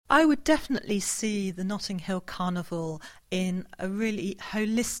I would definitely see the Notting Hill Carnival in a really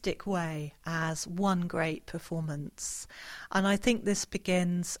holistic way as one great performance. And I think this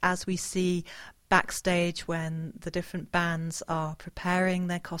begins as we see backstage when the different bands are preparing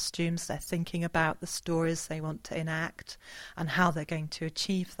their costumes, they're thinking about the stories they want to enact and how they're going to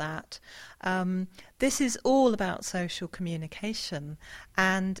achieve that. This is all about social communication,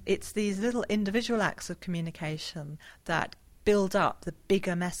 and it's these little individual acts of communication that build up the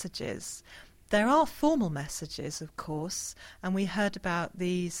bigger messages. There are formal messages, of course, and we heard about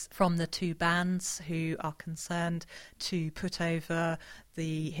these from the two bands who are concerned to put over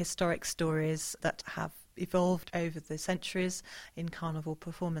the historic stories that have evolved over the centuries in carnival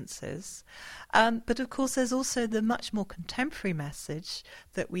performances. But of course there's also the much more contemporary message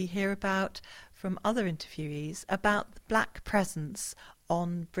that we hear about from other interviewees about the black presence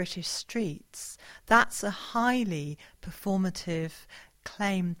on British streets. That's a highly performative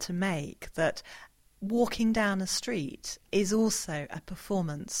claim to make, that walking down a street is also a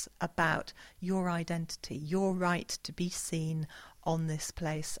performance about your identity, your right to be seen on this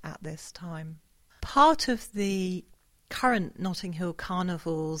place at this time. Part of the current Notting Hill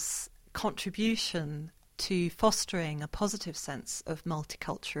Carnival's contribution to fostering a positive sense of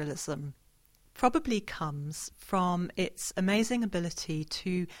multiculturalism probably comes from its amazing ability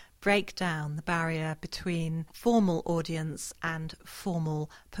to break down the barrier between formal audience and formal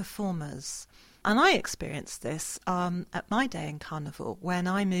performers. And I experienced this at my day in Carnival when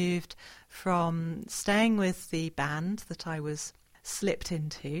I moved from staying with the band that I was slipped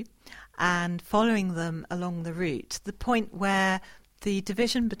into and following them along the route, to the point where the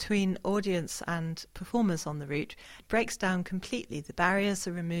division between audience and performers on the route breaks down completely. The barriers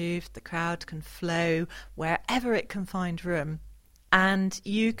are removed, the crowd can flow wherever it can find room, and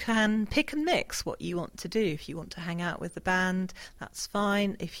you can pick and mix what you want to do. If you want to hang out with the band, that's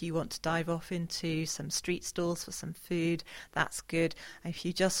fine. If you want to dive off into some street stalls for some food, that's good. If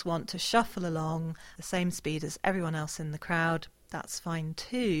you just want to shuffle along the same speed as everyone else in the crowd, that's fine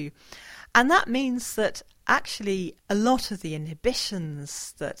too. And that means that actually a lot of the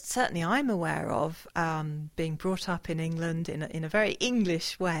inhibitions that certainly I'm aware of, being brought up in England in a very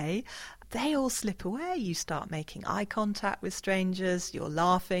English way, they all slip away. You start making eye contact with strangers, you're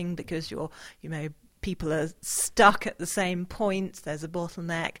laughing because people are stuck at the same point, there's a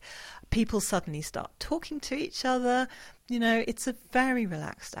bottleneck. People suddenly start talking to each other. It's a very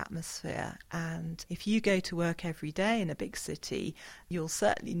relaxed atmosphere. And if you go to work every day in a big city, you'll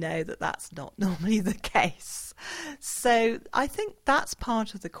certainly know that that's not normally the case. So I think that's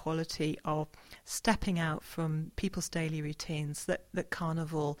part of the quality of stepping out from people's daily routines that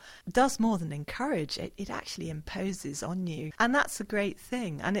Carnival does more than encourage. It actually imposes on you. And that's a great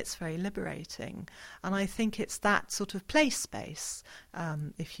thing. And it's very liberating. And I think it's that sort of play space,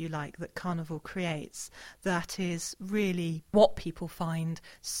 if you like, that Carnival creates that is really what people find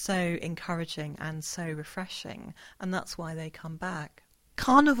so encouraging and so refreshing, and that's why they come back.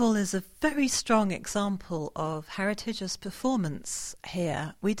 Carnival is a very strong example of heritage as performance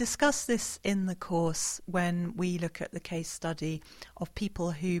here. We discuss this in the course when we look at the case study of people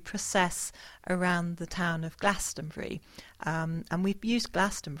who process around the town of Glastonbury. And we've used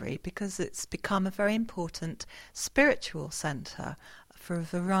Glastonbury because it's become a very important spiritual centre for a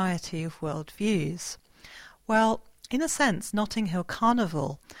variety of worldviews. Well, in a sense, Notting Hill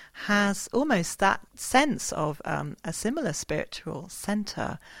Carnival has almost that sense of a similar spiritual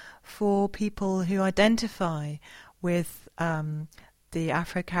centre for people who identify with the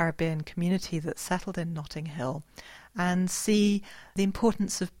Afro-Caribbean community that's settled in Notting Hill and see the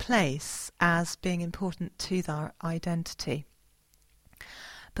importance of place as being important to their identity.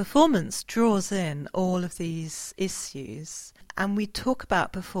 Performance draws in all of these issues, and we talk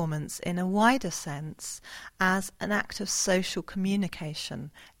about performance in a wider sense as an act of social communication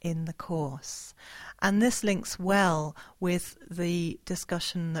in the course. And this links well with the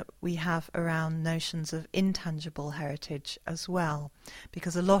discussion that we have around notions of intangible heritage as well,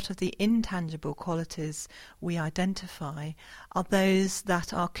 because a lot of the intangible qualities we identify are those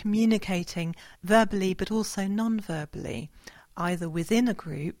that are communicating verbally but also non-verbally, either within a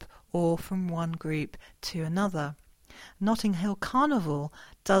group or from one group to another. Notting Hill Carnival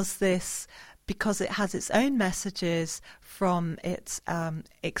does this because it has its own messages from its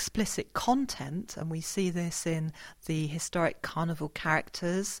explicit content, and we see this in the historic carnival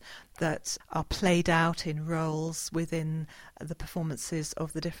characters that are played out in roles within the performances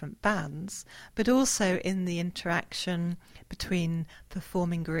of the different bands, but also in the interaction between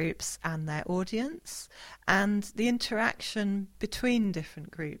performing groups and their audience, and the interaction between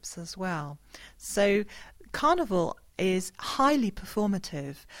different groups as well. So Carnival is highly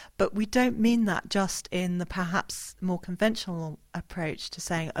performative, but we don't mean that just in the perhaps more conventional approach to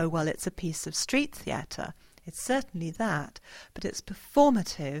saying, oh, well, it's a piece of street theatre. It's certainly that, but it's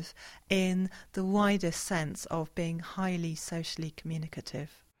performative in the widest sense of being highly socially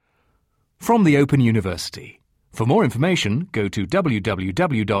communicative. From the Open University. For more information, go to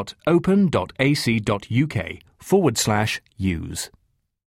www.open.ac.uk/use.